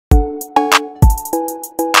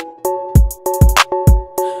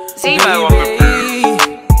ZIMO on the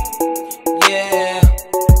yeah.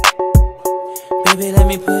 Baby, let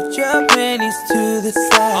me put your panties to the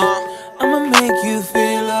side. I'ma make you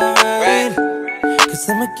feel alright, cause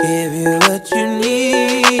I'ma give you what you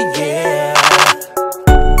need, yeah.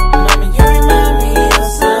 Mama, you remind me of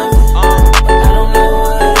something, but I don't know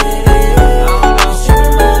what it is. You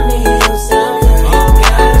remind me of something, you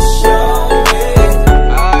gotta show me.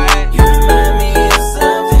 You remind me of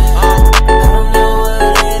something, I don't know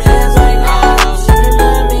what it is right now. You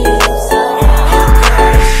remind me of something, you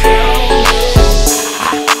gotta show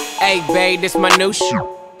me. Hey babe, this my new shoe.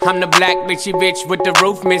 I'm the black bitchy bitch with the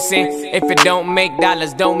roof missing. If it don't make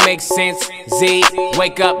dollars, don't make sense. Z,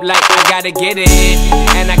 wake up like I gotta get it.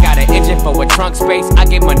 And I got an engine for a trunk space. I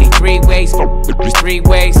get money three ways,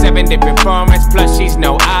 7 different formats. Plus she's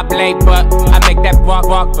no oblate, but I make that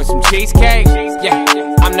walk for some cheesecake. Yeah,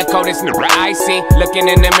 I'm the coldest nigga I see. Looking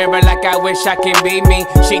in the mirror like I wish I can be me.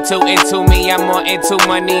 She too into me, I'm more into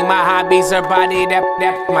money. My hobbies, her body, that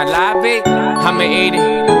my lobby. I'ma eat it,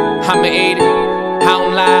 I'ma eat it. I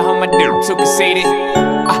don't lie, on my dick, too conceited.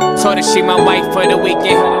 I told her she my wife for the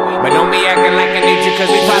weekend, but don't be acting like I need you, cause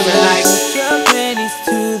we poppin' like. Put your panties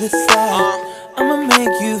to the side, I'ma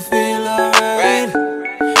make you feel alright,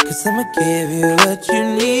 cause I'ma give you what you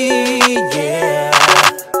need, yeah.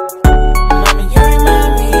 Mama, you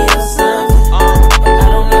remind me of something, but I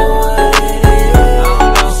don't know what it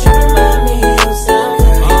is. You remind me of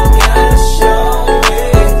something, you gotta show me.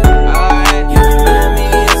 You remind me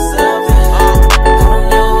of something, I don't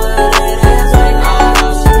know what it is right now. You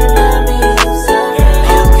remind me of something,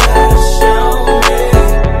 you gotta show me.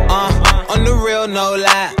 On the real, no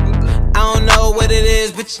lie, I don't know what it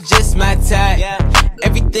is, but you're just my type.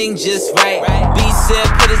 Everything just right. B said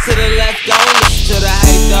put it to the left, don't listen to the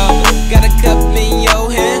hype though. Got a cup in your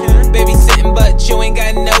hand, baby sitting but you ain't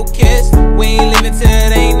got no kiss. We ain't leaving till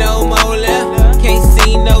it ain't no more left. Can't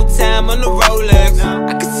see no time on the Rolex.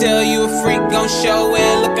 I can tell you a freak gon' show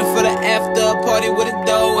it. Looking for the after party with a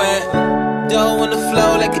dough at. Dough on the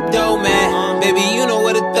floor like a dough man. Baby you know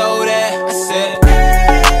where to throw that. I said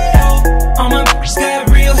all my bitches got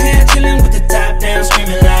real hair, chillin' with the top down,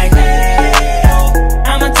 screaming like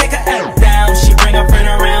I'ma take her out down, she bring her friend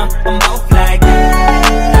around, I'm both like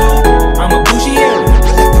I'm a bougie here,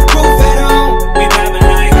 the roof at home, we vibing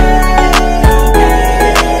like I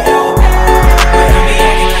be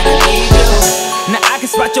acting like I need you. Now I can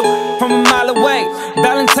spot you from a mile away.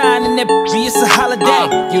 Valentine and that bitch, it's a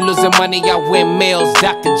holiday. You losing money, I win meals.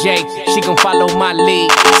 Dr. J, she gon' follow my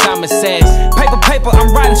lead. Simon says, Paper,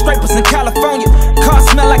 I'm riding scrapers in California. Car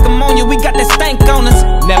smell like ammonia, we got that stank on us.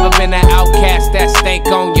 never been an outcast, that stank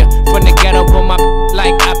on ya. From the ghetto, put my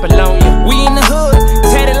like Apollonia. We in the hood,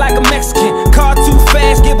 tatted like a Mexican. Car too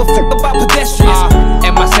fast, give